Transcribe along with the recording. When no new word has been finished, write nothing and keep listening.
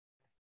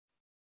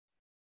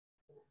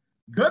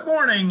Good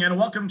morning and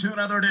welcome to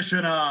another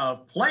edition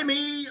of Play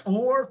Me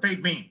or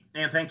Fade Me.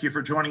 And thank you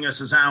for joining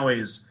us as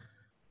always.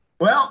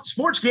 Well,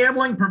 sports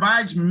gambling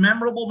provides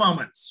memorable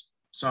moments,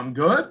 some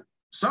good,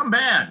 some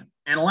bad.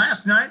 And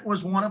last night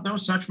was one of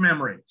those such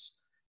memories.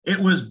 It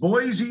was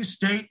Boise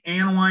State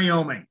and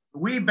Wyoming.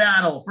 We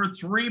battled for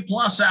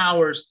 3+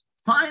 hours,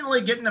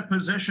 finally getting a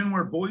position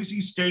where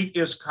Boise State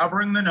is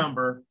covering the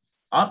number,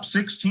 up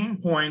 16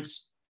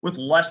 points with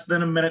less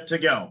than a minute to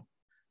go.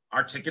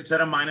 Our ticket's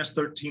at a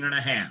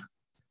 -13.5.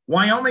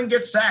 Wyoming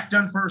gets sacked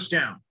on first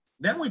down.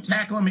 Then we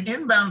tackle them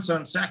inbounds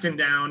on second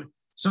down.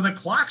 So the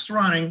clock's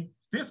running,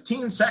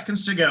 15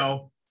 seconds to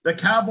go. The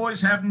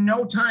Cowboys have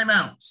no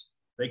timeouts.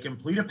 They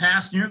complete a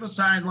pass near the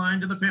sideline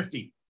to the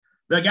 50.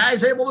 The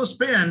guy's able to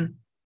spin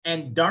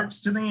and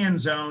darts to the end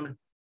zone,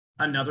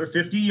 another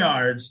 50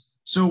 yards.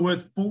 So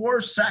with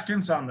 4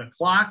 seconds on the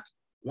clock,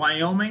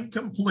 Wyoming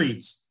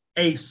completes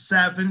a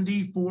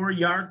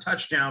 74-yard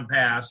touchdown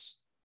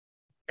pass,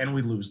 and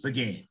we lose the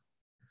game.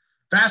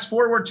 Fast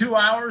forward 2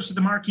 hours to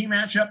the marquee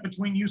matchup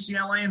between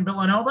UCLA and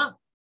Villanova.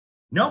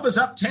 Nova's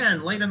up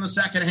 10 late in the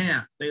second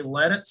half. They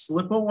let it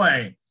slip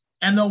away.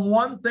 And the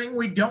one thing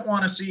we don't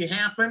want to see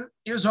happen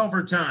is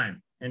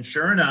overtime. And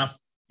sure enough,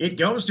 it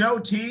goes to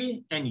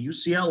OT and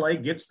UCLA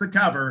gets the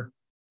cover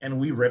and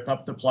we rip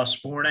up the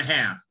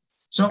 +4.5.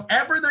 So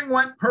everything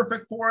went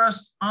perfect for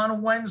us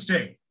on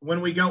Wednesday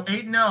when we go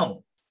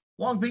 8-0.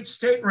 Long Beach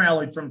State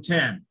rallied from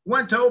 10,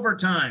 went to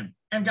overtime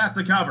and got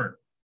the cover.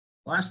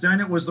 Last night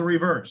it was the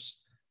reverse.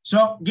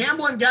 So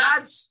gambling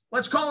gods,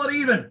 let's call it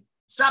even.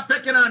 Stop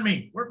picking on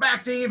me. We're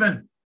back to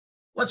even.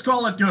 Let's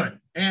call it good.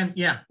 And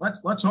yeah,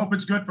 let's hope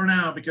it's good for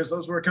now because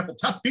those were a couple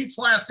tough beats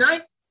last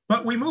night,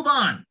 but we move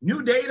on.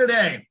 New day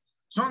today.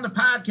 So on the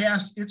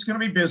podcast, it's going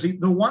to be busy.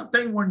 The one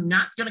thing we're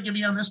not going to give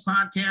you on this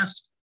podcast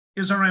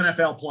is our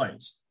NFL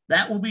plays.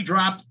 That will be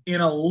dropped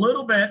in a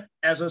little bit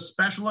as a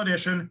special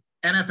edition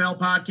NFL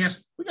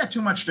podcast. We got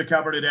too much to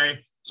cover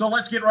today. So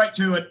let's get right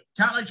to it.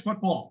 College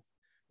football.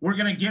 We're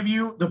going to give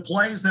you the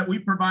plays that we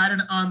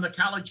provided on the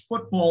college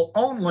football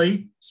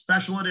only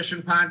special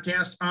edition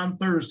podcast on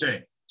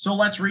Thursday. So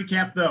let's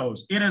recap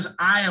those. It is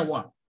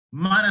Iowa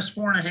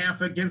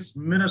 -4.5 against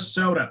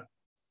Minnesota.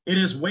 It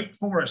is Wake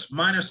Forest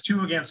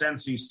 -2 against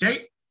NC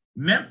State.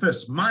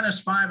 Memphis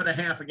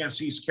 -5.5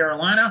 against East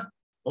Carolina.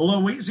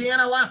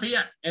 Louisiana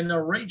Lafayette and the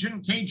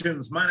Ragin'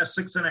 Cajuns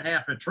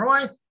 -6.5 at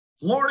Troy.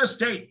 Florida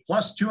State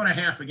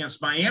 +2.5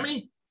 against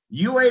Miami.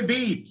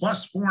 UAB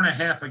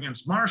 +4.5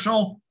 against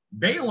Marshall.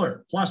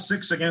 Baylor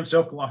 +6 against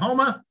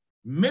Oklahoma.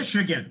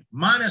 Michigan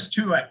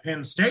 -2 at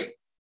Penn State.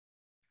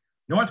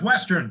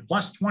 Northwestern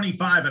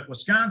 +25 at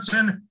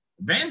Wisconsin.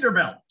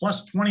 Vanderbilt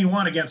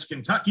 +21 against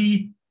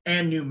Kentucky.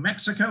 And New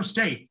Mexico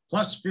State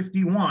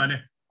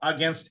 +51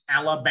 against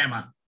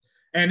Alabama.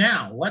 And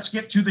now let's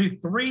get to the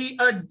 3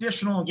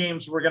 additional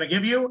games we're going to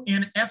give you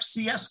in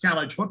FCS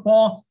college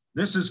football.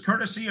 This is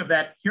courtesy of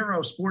that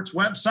Hero Sports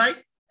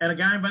website and a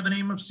guy by the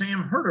name of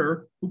Sam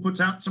Herder who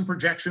puts out some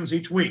projections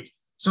each week.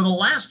 So the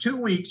last 2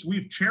 weeks,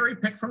 we've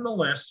cherry-picked from the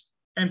list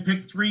and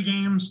picked 3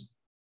 games.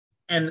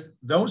 And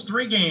those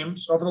 3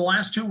 games over the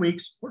last 2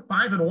 weeks, we're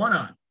 5-1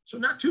 on. So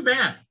not too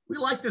bad. We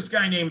like this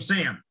guy named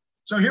Sam.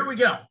 So here we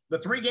go. The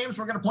 3 games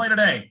we're going to play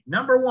today.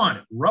 Number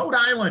 1, Rhode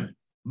Island,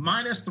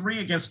 -3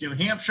 against New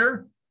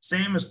Hampshire.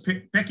 Sam is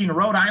picking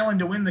Rhode Island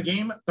to win the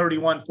game,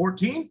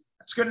 31-14.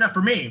 That's good enough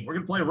for me. We're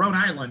going to play Rhode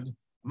Island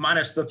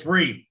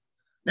 -3.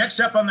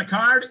 Next up on the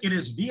card, it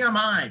is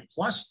VMI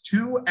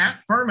 +2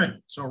 at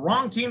Furman. So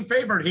wrong team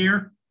favored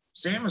here.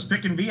 Sam is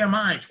picking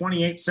VMI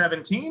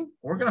 28-17.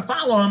 We're going to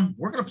follow him.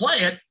 We're going to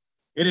play it.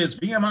 It is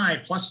VMI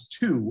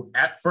 +2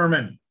 at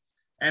Furman.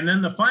 And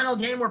then the final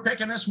game we're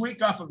picking this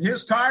week off of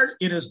his card,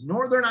 it is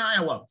Northern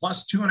Iowa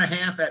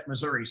 +2.5 at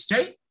Missouri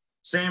State.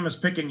 Sam is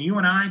picking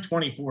UNI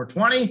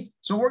 24-20.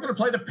 So we're going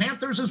to play the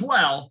Panthers as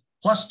well,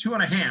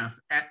 +2.5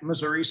 at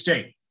Missouri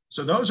State.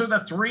 So those are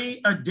the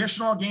 3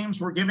 additional games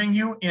we're giving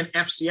you in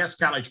FCS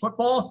college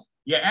football.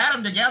 You add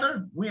them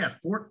together, we have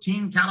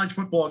 14 college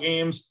football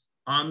games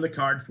on the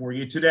card for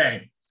you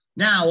today.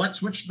 Now let's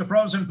switch to the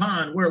frozen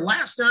pond, where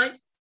last night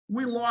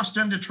we lost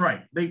in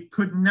Detroit. They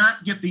could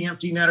not get the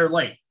empty netter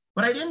late,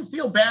 but I didn't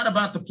feel bad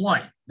about the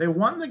play. They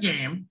won the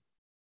game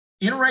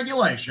in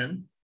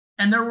regulation,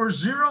 and there were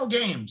 0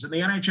 games in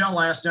the NHL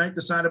last night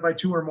decided by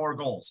 2 or more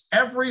goals.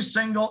 Every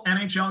single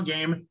NHL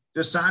game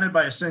decided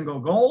by a single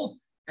goal.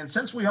 And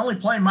since we only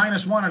play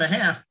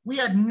 -1.5, we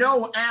had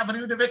no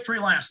avenue to victory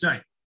last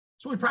night.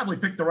 So we probably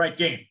picked the right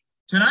game.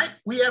 Tonight,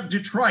 we have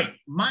Detroit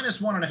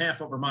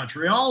 -1.5 over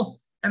Montreal,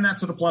 and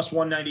that's at a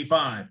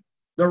 +195.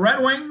 The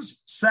Red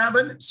Wings,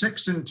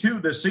 7-6-2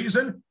 this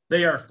season.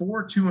 They are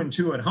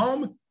 4-2-2 at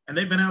home, and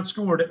they've been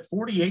outscored at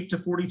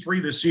 48-43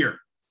 this year.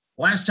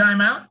 Last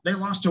time out, they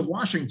lost to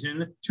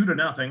Washington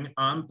 2-0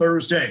 on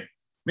Thursday.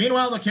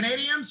 Meanwhile, the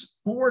Canadians,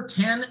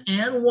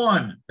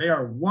 4-10-1. They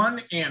are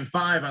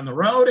 1-5 on the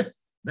road.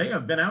 They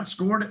have been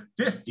outscored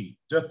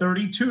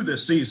 50-32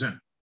 this season.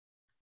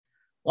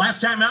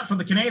 Last time out for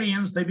the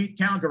Canadians, they beat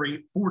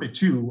Calgary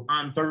 4-2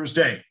 on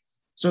Thursday.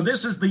 So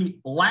this is the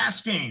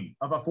last game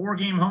of a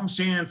 4-game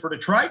homestand for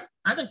Detroit.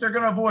 I think they're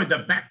going to avoid the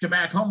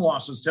back-to-back home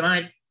losses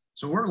tonight.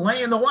 So we're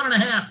laying the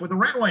 1.5 with the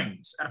Red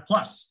Wings at a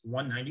plus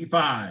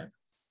 195.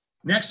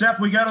 Next up,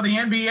 we go to the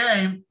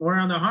NBA, where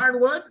on the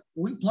hardwood,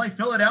 we play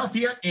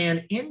Philadelphia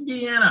and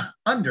Indiana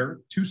under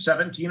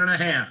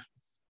 217.5.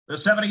 The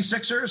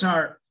 76ers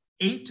are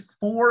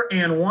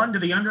 8-4-1 to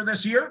the under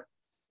this year.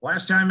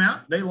 Last time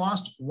out, they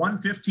lost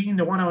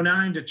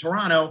 115-109 to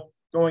Toronto,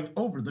 going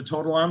over the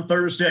total on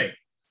Thursday.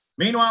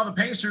 Meanwhile, the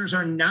Pacers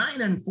are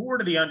 9-4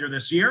 to the under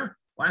this year.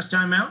 Last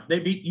time out, they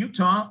beat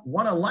Utah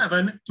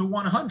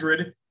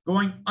 111-100,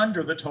 going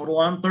under the total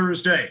on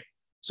Thursday.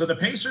 So the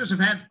Pacers have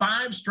had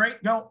 5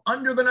 straight go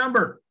under the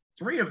number.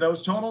 3 of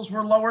those totals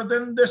were lower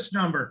than this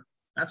number.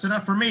 That's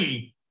enough for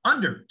me.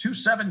 Under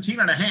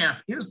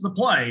 217.5 is the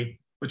play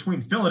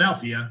between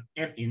Philadelphia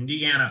and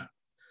Indiana.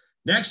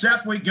 Next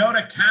up, we go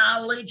to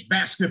college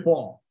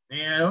basketball.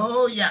 And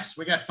oh, yes,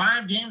 we got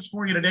 5 games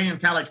for you today in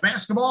college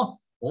basketball.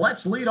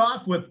 Let's lead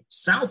off with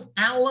South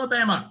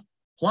Alabama,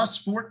 plus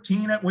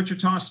 14 at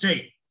Wichita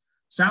State.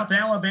 South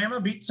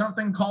Alabama beat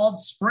something called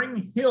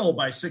Spring Hill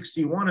by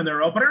 61 in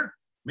their opener.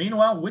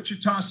 Meanwhile,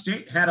 Wichita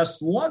State had a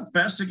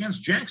slugfest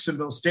against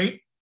Jacksonville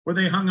State, where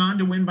they hung on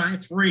to win by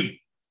 3.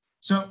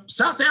 So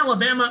South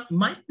Alabama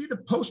might be the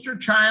poster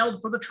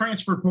child for the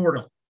transfer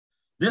portal.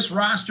 This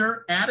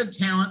roster added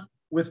talent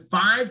with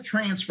 5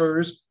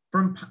 transfers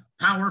from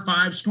Power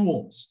 5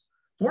 schools.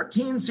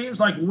 14 seems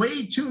like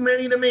way too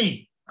many to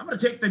me. I'm going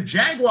to take the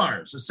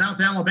Jaguars of South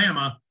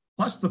Alabama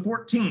plus the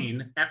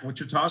 14 at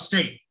Wichita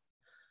State.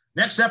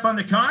 Next up on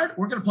the card,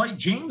 we're going to play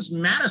James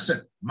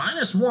Madison,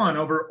 -1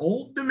 over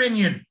Old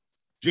Dominion.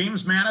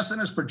 James Madison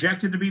is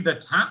projected to be the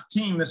top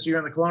team this year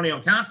in the Colonial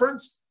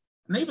Conference,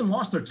 and they even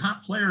lost their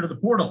top player to the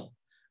portal.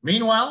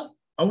 Meanwhile,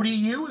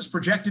 ODU is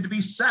projected to be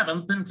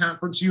 7th in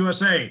Conference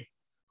USA.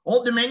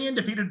 Old Dominion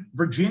defeated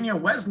Virginia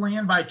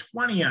Wesleyan by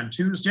 20 on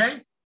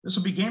Tuesday. This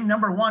will be game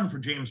number 1 for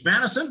James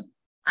Madison.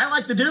 I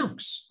like the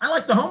Dukes. I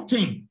like the home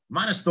team,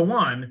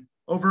 -1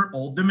 over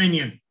Old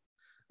Dominion.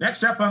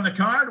 Next up on the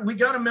card, we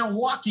go to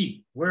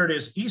Milwaukee, where it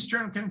is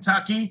Eastern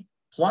Kentucky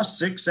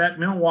 +6 at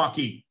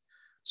Milwaukee.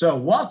 So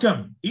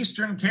welcome,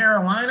 Eastern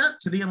Carolina,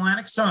 to the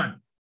Atlantic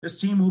Sun. This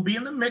team will be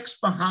in the mix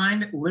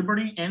behind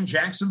Liberty and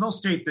Jacksonville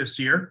State this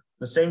year.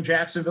 The same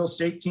Jacksonville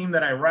State team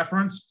that I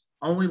referenced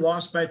only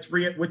lost by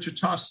 3 at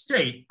Wichita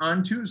State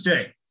on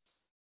Tuesday.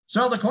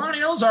 So the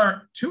Colonials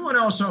are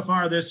 2-0 so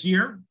far this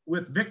year,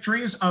 with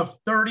victories of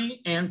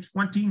 30 and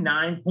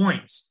 29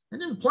 points. They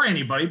didn't play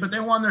anybody, but they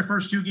won their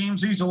first 2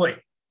 games easily.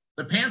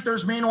 The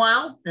Panthers,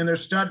 meanwhile, and their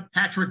stud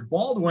Patrick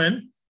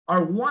Baldwin,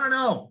 are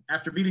 1-0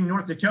 after beating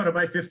North Dakota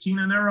by 15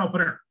 in their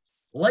opener.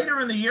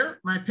 Later in the year,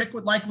 my pick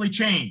would likely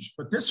change,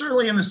 but this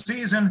early in the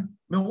season,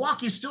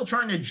 Milwaukee's still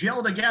trying to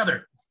gel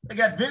together. They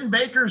got Vin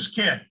Baker's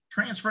kid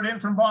transferred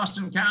in from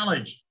Boston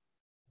College.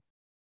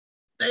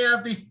 They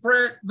have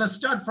the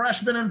stud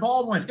freshman in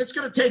Baldwin. It's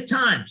going to take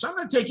time, so I'm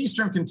going to take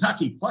Eastern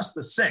Kentucky plus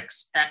the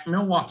 6 at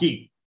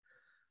Milwaukee.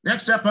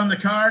 Next up on the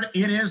card,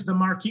 it is the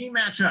marquee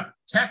matchup,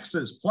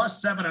 Texas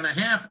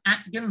 +7.5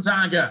 at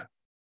Gonzaga.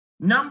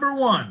 Number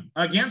 1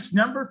 against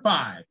number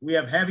 5, we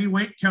have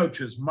heavyweight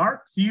coaches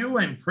Mark Few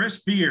and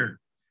Chris Beard.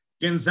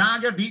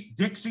 Gonzaga beat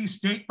Dixie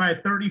State by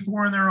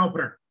 34 in their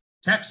opener.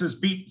 Texas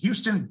beat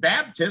Houston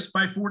Baptist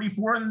by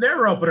 44 in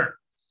their opener.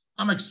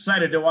 I'm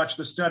excited to watch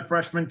the stud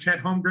freshman Chet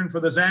Holmgren for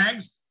the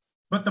Zags,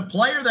 but the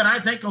player that I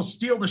think will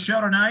steal the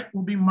show tonight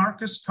will be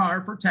Marcus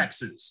Carr for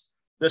Texas.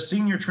 The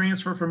senior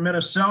transfer from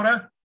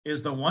Minnesota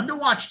is the one to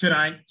watch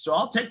tonight, so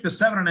I'll take the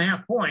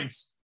 7.5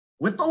 points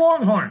with the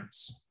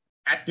Longhorns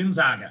at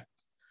Gonzaga.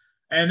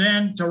 And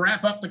then to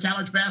wrap up the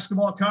college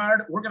basketball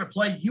card, we're going to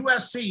play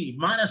USC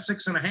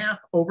 -6.5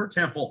 over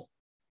Temple.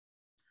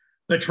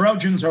 The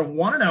Trojans are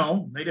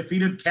 1-0. They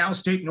defeated Cal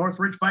State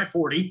Northridge by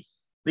 40.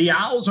 The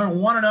Owls are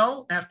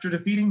 1-0 after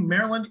defeating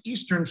Maryland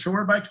Eastern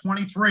Shore by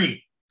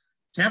 23.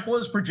 Temple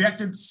is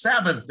projected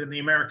 7th in the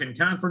American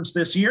Conference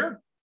this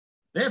year.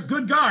 They have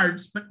good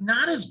guards, but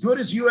not as good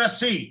as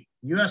USC.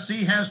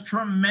 USC has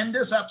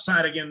tremendous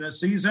upside again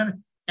this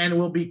season and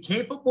will be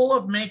capable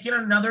of making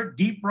another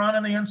deep run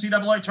in the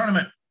NCAA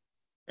tournament.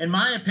 In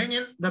my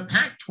opinion, the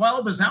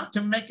Pac-12 is out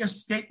to make a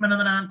statement in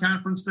the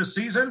non-conference this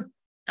season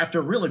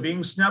after really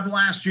being snubbed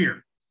last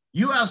year.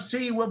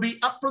 USC will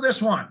be up for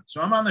this one,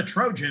 so I'm on the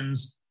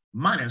Trojans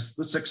minus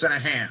the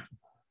 6.5.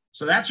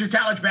 So that's your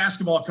college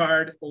basketball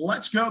card.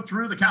 Let's go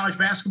through the college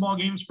basketball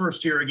games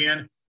first here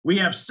again. We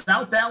have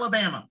South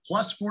Alabama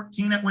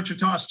 +14 at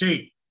Wichita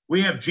State.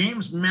 We have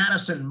James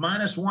Madison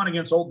 -1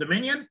 against Old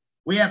Dominion.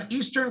 We have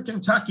Eastern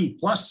Kentucky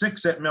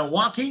 +6 at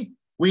Milwaukee.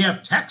 We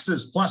have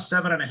Texas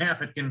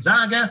 +7.5 at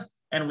Gonzaga.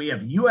 And we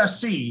have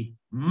USC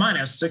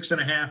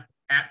 -6.5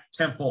 at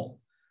Temple.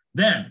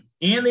 Then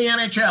in the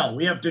NHL,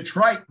 we have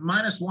Detroit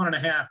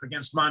 -1.5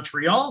 against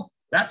Montreal.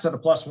 That's at a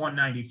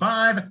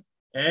 +195.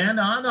 And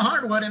on the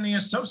hardwood in the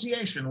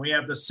association, we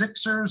have the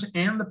Sixers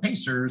and the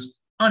Pacers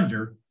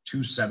under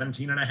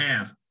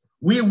 217.5.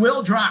 We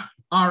will drop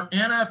our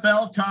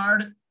NFL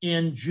card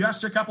in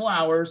just a couple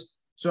hours.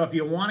 So if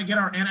you want to get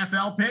our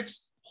NFL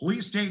picks,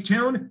 Please stay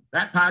tuned.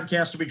 That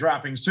podcast will be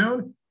dropping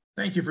soon.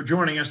 Thank you for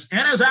joining us.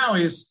 And as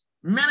always,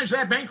 manage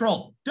that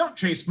bankroll. Don't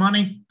chase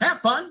money. Have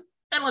fun.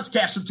 And let's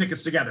cash some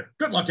tickets together.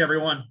 Good luck,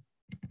 everyone.